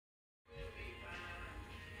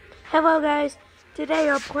Hello guys, today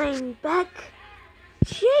we're playing back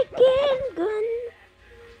Chicken Gun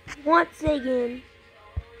once again.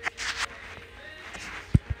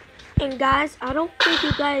 And guys, I don't think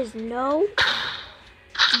you guys know,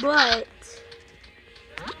 but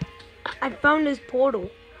I found this portal.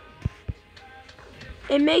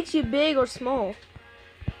 It makes you big or small.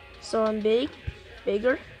 So I'm big,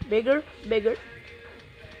 bigger, bigger, bigger.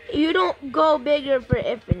 You don't go bigger for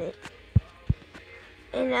infinite.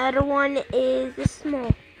 And the other one is the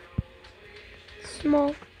small.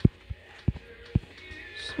 Small.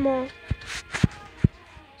 Small.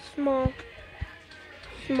 Small.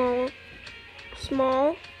 Small.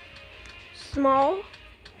 Small. Small.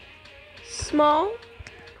 Small.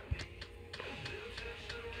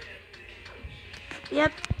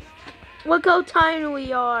 Yep. Look how tiny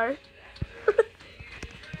we are.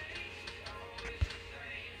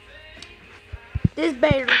 This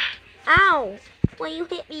bear. Ow! Why you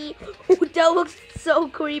hit me? That looks so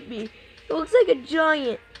creepy. It looks like a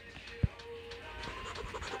giant.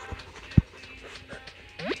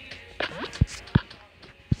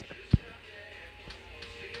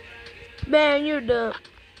 Man, you're dumb.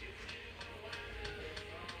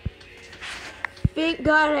 Thank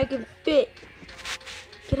God I can fit.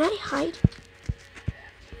 Can I hide?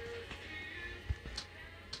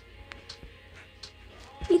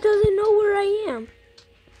 He doesn't know where I am.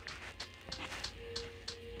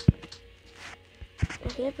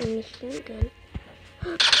 I have a machine gun.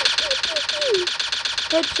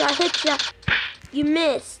 Headshot, headshot. You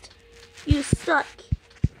missed. You suck.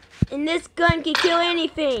 And this gun can kill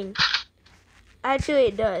anything. Actually,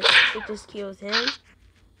 it does. It just kills him.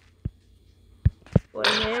 Or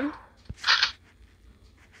him.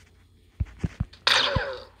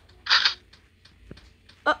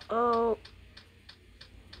 Uh-oh.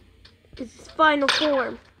 It's his final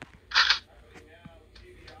form.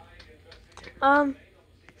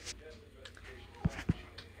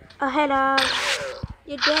 Ahead of.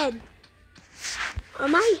 You're dead.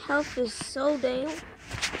 My health is so down.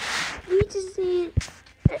 We just need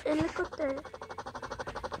a helicopter.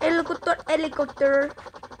 Helicopter, helicopter.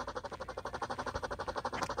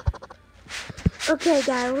 Okay,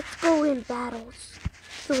 guys, let's go in battles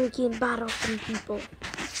so we can battle some people.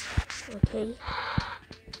 Okay.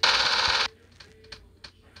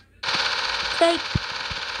 Take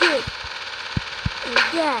this and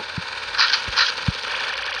that.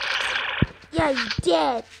 Yeah, you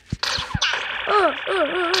dead.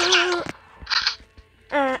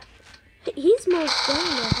 He's most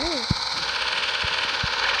down the hole.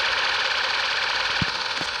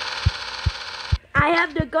 I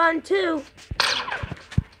have the gun too.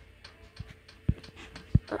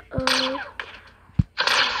 Uh-oh.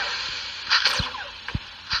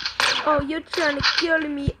 Oh, you're trying to kill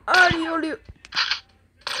me. Oh,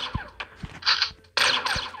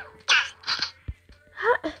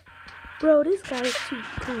 Bro, this guy is too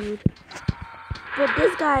cool. But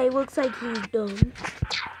this guy looks like he's dumb.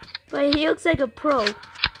 But he looks like a pro.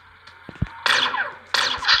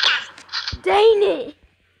 Dang it!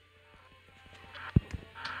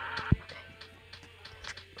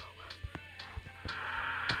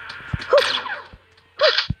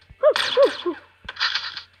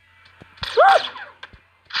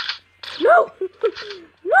 No!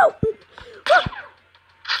 No!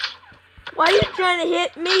 Why are you trying to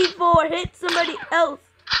hit me for? Hit somebody else.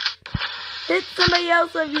 Hit somebody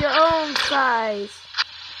else of your own size.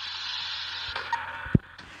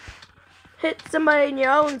 Hit somebody in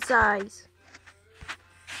your own size.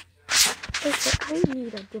 Listen, I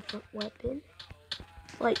need a different weapon.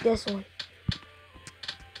 Like this one.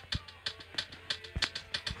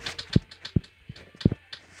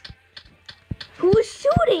 Who is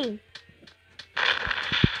shooting?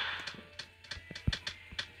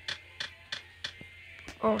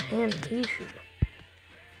 Oh, him, he's shooting.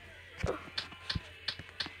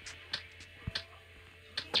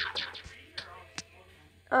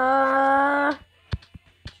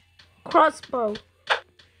 Crossbow.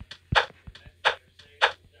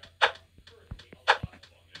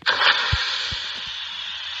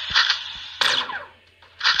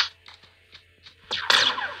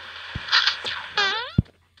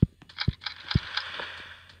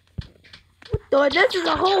 What the? This is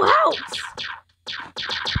a whole house.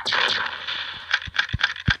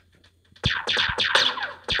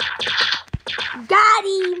 Got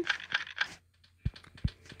him.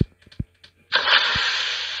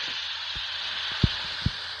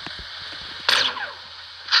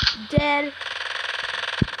 Dead.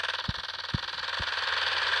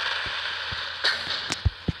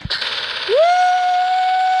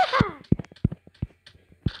 Yeah!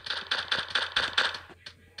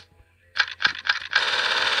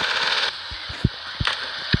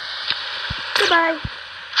 Goodbye.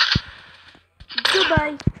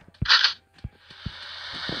 Goodbye.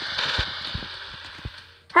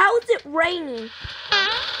 How is it raining?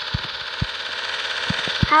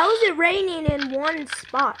 How is it raining in one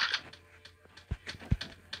spot?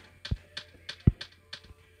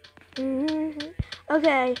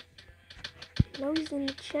 Okay. Now he's in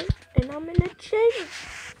the chair, and I'm in the chair.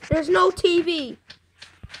 There's no TV.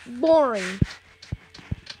 Boring.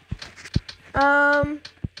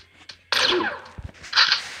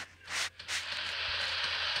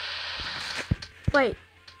 Wait.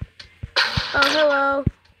 Oh, hello.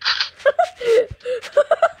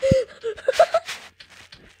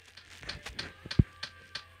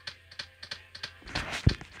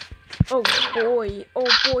 Oh boy, oh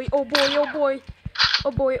boy, oh boy, oh boy.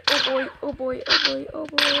 Oh boy, oh boy, oh boy, oh boy, oh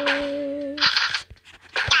boy.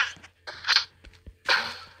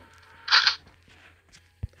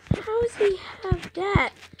 How does he have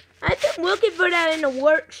that? I've been looking for that in the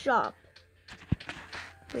workshop.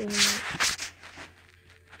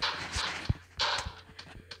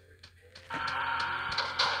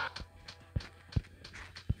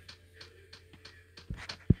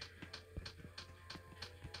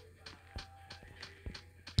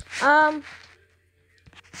 I'm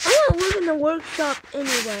gonna live in the workshop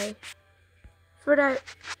anyway. For that,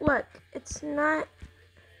 look, it's not,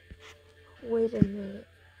 wait a minute.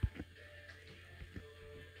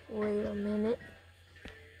 Wait a minute.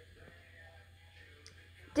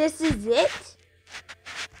 This is it?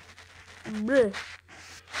 Bleh.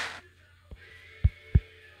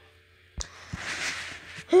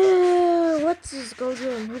 Let's just go do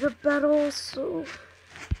another battle. So,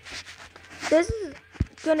 this is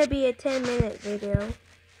gonna be a 10-minute video.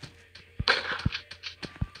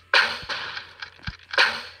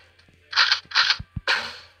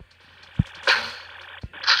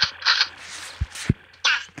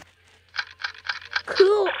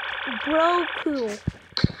 Cool, bro, cool.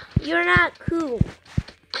 You're not cool.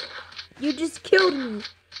 You just killed me.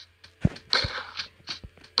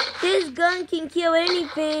 This gun can kill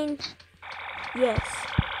anything. Yes.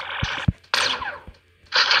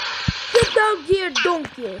 Get down here,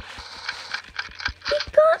 donkey. He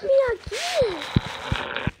got me again.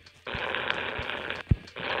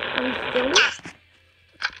 Are we finished?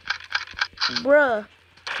 Bruh.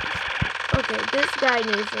 Okay, this guy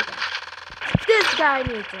needs to die. This guy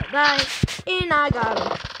needs to die. And I got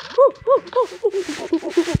him.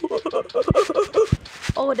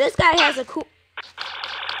 Oh, this guy has a cool...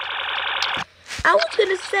 I was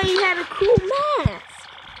gonna say he had a cool mask.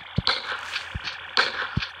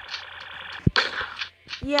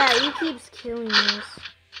 Yeah, he keeps killing us.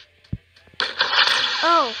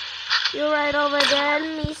 Oh, you're right over there,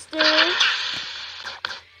 mister.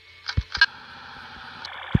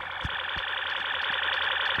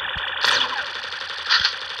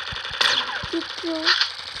 Get your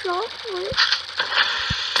chocolate.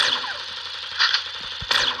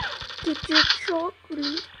 Get your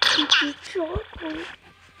chocolate. Get your chocolate.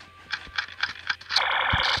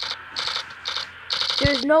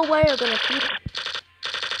 There's no way you're gonna feed him.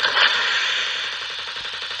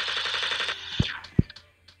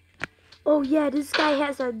 Oh yeah, this guy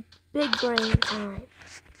has a big brain time.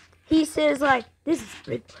 He says like, this is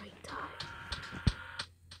big brain time.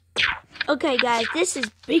 Okay guys, this is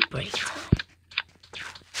big brain time.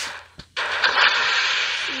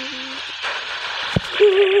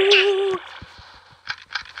 Ooh,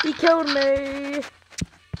 he killed me.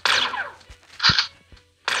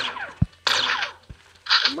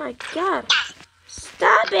 Oh my god.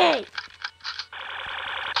 Stop it.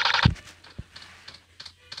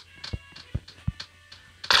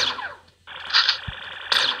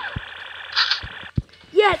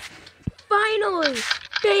 Yes, finally.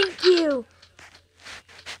 Thank you.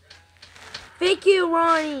 Thank you,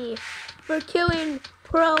 Ronnie, for killing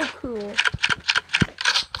Pro Cool.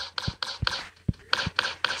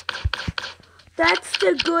 That's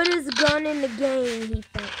the goodest gun in the game, he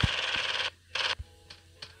thinks.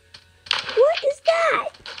 What is that?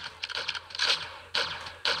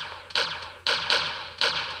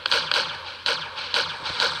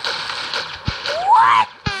 What?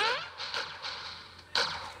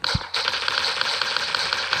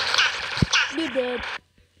 You did.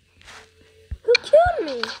 Who killed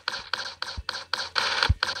me?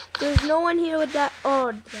 There's no one here with that.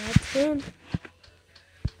 Oh, that's him.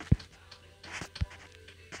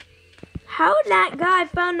 How did that guy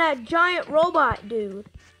find that giant robot dude?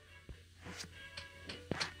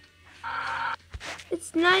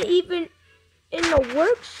 It's not even in the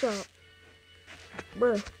workshop.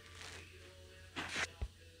 Bruh.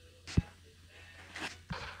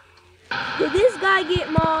 Did this guy get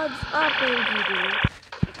mods? I think he did.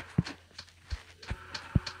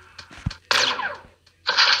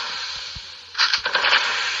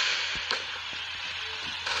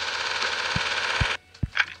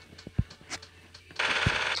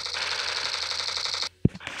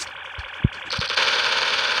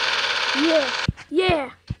 Yeah, yeah.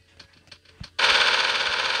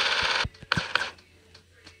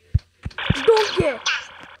 Donkey!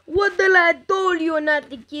 What the I told you not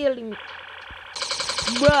to kill me?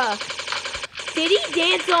 Bruh. Did he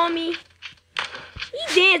dance on me? He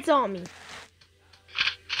danced on me.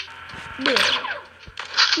 Yeah.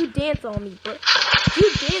 You dance on me, bro.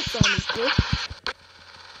 You dance on me, bro.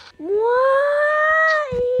 Why?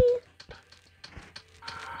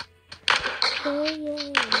 Oh,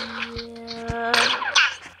 yeah.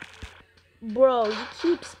 Bro, he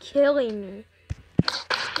keeps killing me.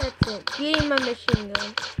 That's it. Getting my machine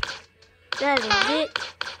gun. That is it.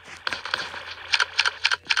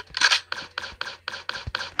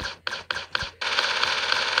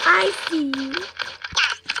 I see you.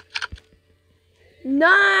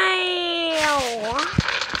 Now.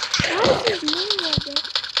 Why is his name like that?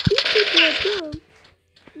 These people are dumb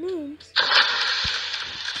names.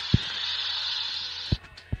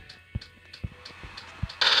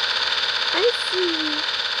 I see you.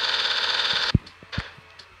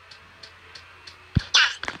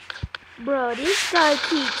 Bro, this guy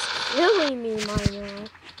keeps killing me, my man.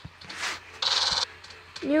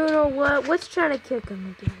 You know what? Let's try to kick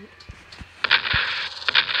him again.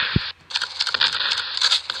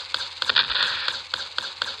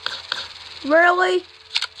 Really?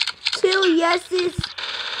 2 yeses?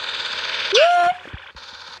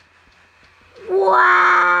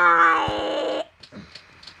 Why?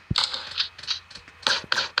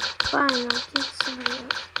 Fine, I'll kick somebody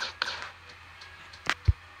else.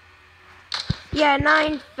 Yeah,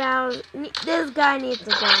 9,000. This guy needs to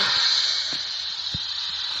go.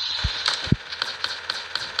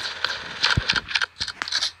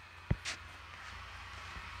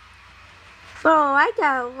 Bro, I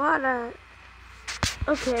got a lot of...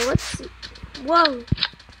 Okay, let's see. Whoa.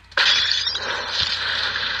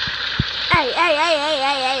 Hey, hey, hey, hey,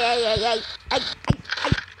 hey, hey, hey, hey, hey, hey, hey.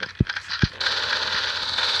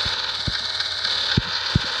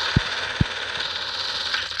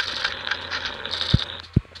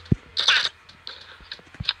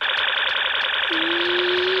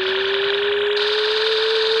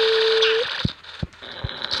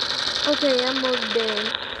 Okay, I'm almost dead.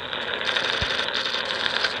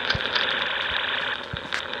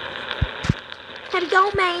 Gotta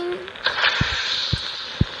go, man.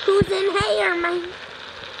 Who's in here, man?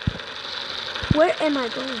 Where am I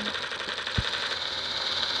going?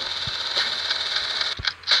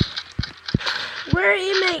 Where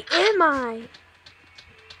am I?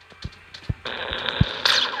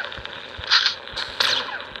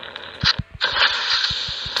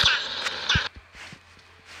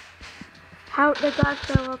 How the guy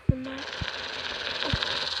fell off the map.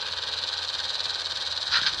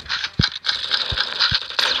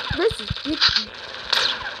 This is ridiculous.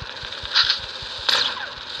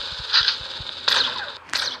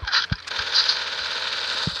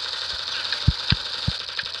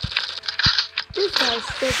 This guy's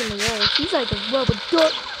stuck in the wall. He's like a rubber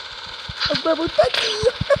duck. A rubber ducky.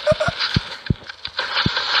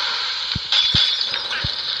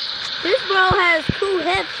 This bro has cool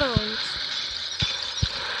headphones.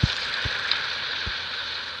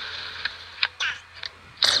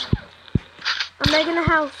 I'm making a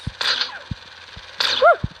house.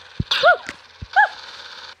 Woo! Woo!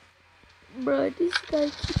 Woo! Bro, this guy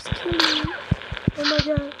keeps killing me. Oh my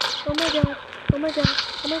god. Oh my god. Oh my god.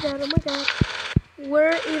 Oh my god. Oh my god.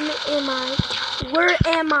 Where am I? Where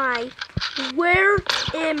am I? Where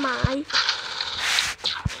am I?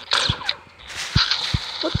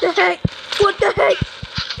 What the heck? What the heck?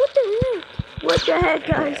 What the heck? What the heck,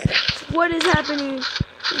 guys? What is happening?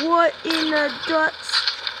 What in the ducks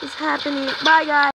is happening? Bye, guys.